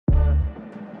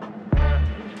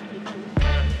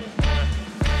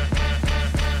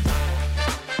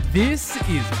This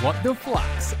is What the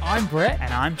Flux. I'm Brett.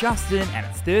 And I'm Justin, and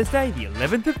it's Thursday, the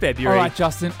 11th of February. All right,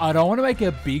 Justin, I don't want to make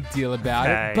a big deal about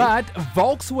it, but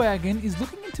Volkswagen is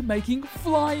looking into making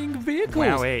flying vehicles.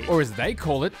 Wowee. Or as they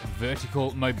call it,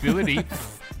 vertical mobility.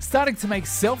 Starting to make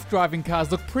self-driving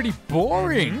cars look pretty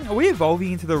boring. Are we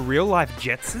evolving into the real-life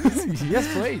Jetsons?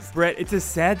 Yes, please. Brett, it's a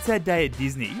sad day at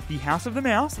Disney. The House of the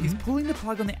Mouse is pulling the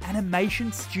plug on the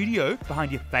animation studio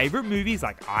behind your favourite movies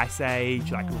like Ice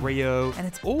Age, like Rio, and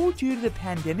it's all due to the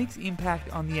pandemic's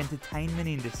impact on the entertainment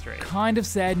industry. Kind of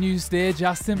sad news there,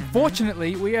 Justin.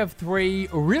 Fortunately, we have 3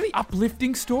 really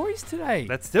uplifting stories today.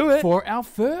 Let's do it. For our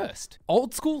first,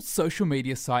 old-school social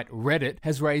media site Reddit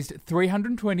has raised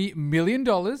 $320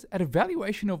 million at a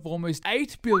valuation of almost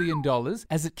 $8 billion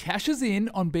as it cashes in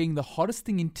on being the hottest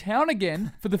thing in town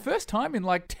again for the first time in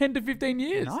like 10 to 15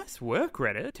 years. Nice work,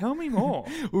 Reddit. Tell me more.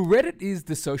 Reddit is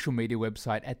the social media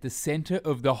website at the center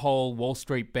of the whole Wall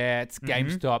Street bets,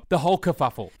 GameStop, the whole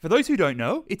kerfuffle. For those who don't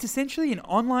know, it's essentially an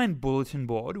online bulletin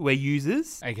board where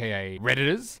users, AKA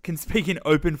Redditors, can speak in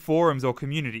open forums or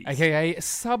communities. AKA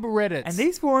subreddits. And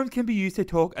these forums can be used to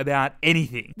talk about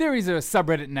anything. There is a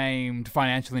subreddit named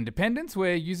Financial Independence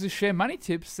where users share money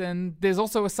tips, and there's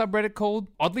also a subreddit called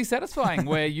Oddly Satisfying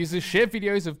where users share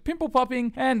videos of pimple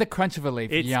popping and the crunch of a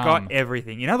leaf. It's Yum. got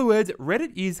everything. In other words,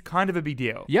 Reddit is kind of a big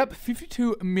deal. Yep,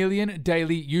 52 million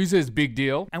daily users, big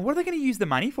deal. And what are they going to use the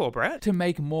money for, Brett? To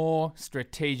make more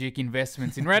strategic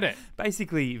investments in Reddit.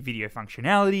 Basically, video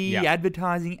functionality,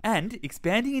 advertising, and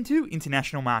expanding into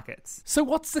international markets. So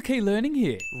what's the key learning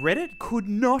here? Reddit could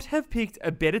not have picked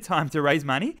a better time to raise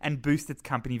money and boost its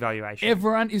company valuation.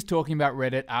 Everyone is talking about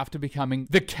Reddit after becoming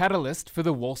the catalyst for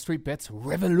the Wall Street bets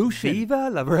revolution. Viva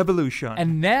la revolution.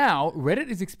 And now, Reddit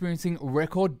is experiencing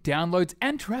record downloads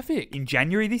and traffic. In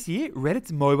January this year,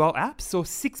 Reddit's mobile app saw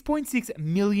 6.6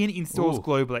 million installs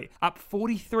globally, up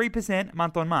 43%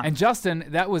 month on month. And Justin,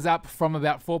 that was up from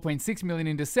about 4.6 million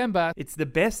in December. It's the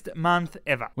best month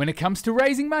ever. When it comes to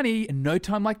raising money, no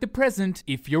time like the present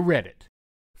if you're Reddit.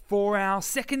 For our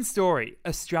second story,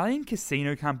 Australian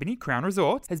casino company Crown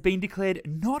Resorts has been declared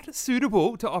not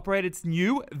suitable to operate its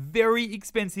new, very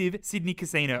expensive Sydney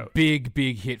casino. Big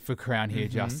hit for Crown here,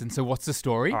 Justin. So what's the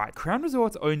story? All right, Crown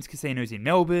Resorts owns casinos in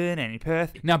Melbourne and in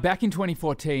Perth. Now, back in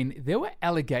 2014, there were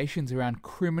allegations around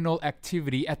criminal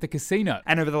activity at the casino.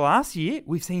 And over the last year,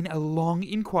 we've seen a long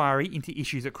inquiry into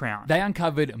issues at Crown. They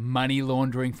uncovered money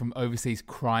laundering from overseas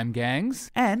crime gangs.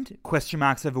 And question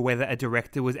marks over whether a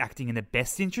director was acting in the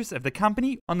best interest of the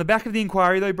company. On the back of the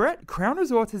inquiry though, Brett, Crown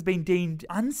Resorts has been deemed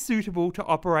unsuitable to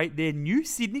operate their new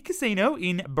Sydney casino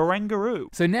in Barangaroo.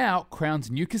 So now,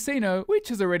 Crown's new casino, which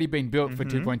has already been built for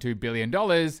 $2.2 billion,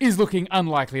 is looking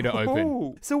unlikely to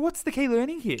open. So what's the key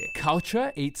learning here?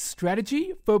 Culture eats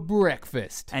strategy for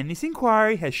breakfast. And this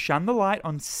inquiry has shone the light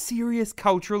on serious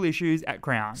cultural issues at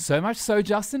Crown. So much so,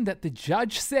 Justin, that the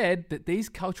judge said that these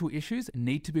cultural issues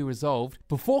need to be resolved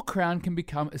before Crown can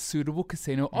become a suitable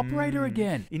casino operator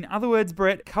again. In other words,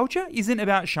 Brett, culture isn't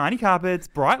about shiny carpets,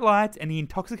 bright lights, and the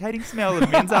intoxicating smell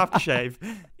of men's aftershave.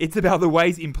 It's about the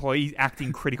ways employees act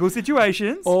in critical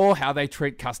situations. Or how they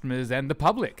treat customers and the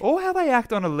public. Or how they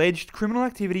act on alleged criminal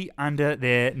activity under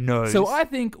their nose. So I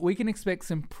think we can expect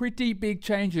some pretty big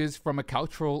changes from a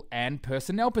cultural and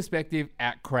personnel perspective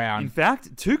at Crown. In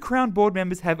fact, 2 Crown board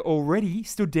members have already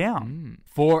stood down.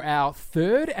 For our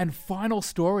third and final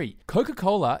story,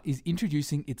 Coca-Cola is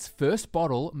introducing its first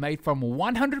bottle made from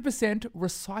 100%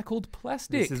 recycled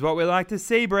plastic. This is what we like to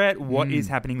see, Brett. What is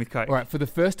happening with Coke? All right, for the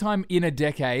first time in a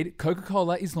decade,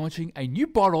 Coca-Cola is launching a new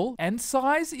bottle and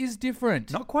size is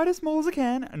different. Not quite as small as a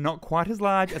can, and not quite as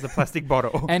large as a plastic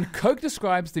bottle. And Coke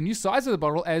describes the new size of the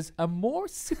bottle as a more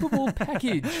sippable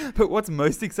package. But what's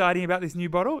most exciting about this new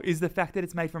bottle is the fact that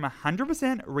it's made from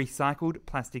 100% recycled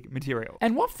plastic material.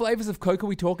 And what flavors of Coke are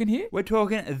we talking here? We're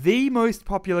talking the most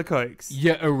popular Cokes.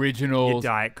 Your originals. Your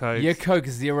Diet Cokes. Your Coke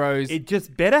Zeros. It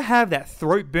just better have that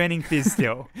throat-burning fizz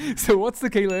still. So what's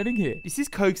the key learning here? This is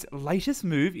Coke's latest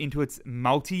move into its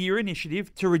multi-year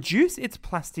initiative to reduce its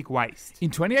plastic waste.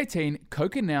 In 2018,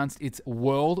 Coke announced its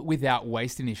World Without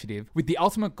Waste initiative with the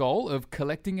ultimate goal of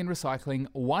collecting and recycling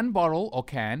 1 bottle or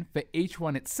can for each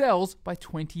one it sells by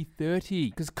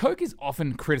 2030. Because Coke is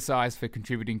often criticized for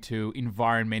contributing to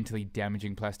environmentally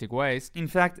damaging plastic waste. In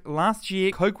fact, last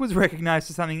year, Coke was recognized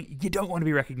for something you don't want to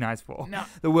be recognized for. No.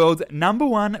 The world's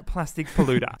 #1 plastic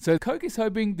polluter. So Coke is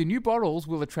hoping the new bottles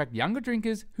will attract younger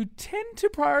drinkers who tend to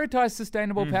prioritize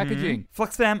sustainable packaging.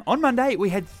 Flux fam, on Monday, we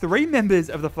had 3 members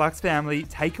of the Flux family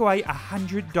take away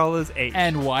 $100 each.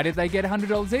 And why did they get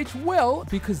 $100 each? Well,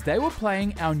 because they were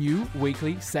playing our new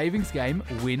weekly savings game,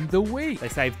 Win the Week. They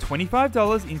saved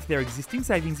 $25 into their existing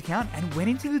savings account and went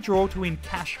into the draw to win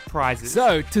cash prizes.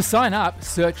 So, to sign up,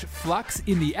 search Flux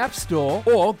in the App Store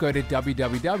or go to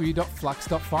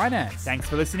www.flux.finance. Thanks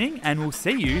for listening, and we'll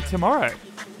see you tomorrow.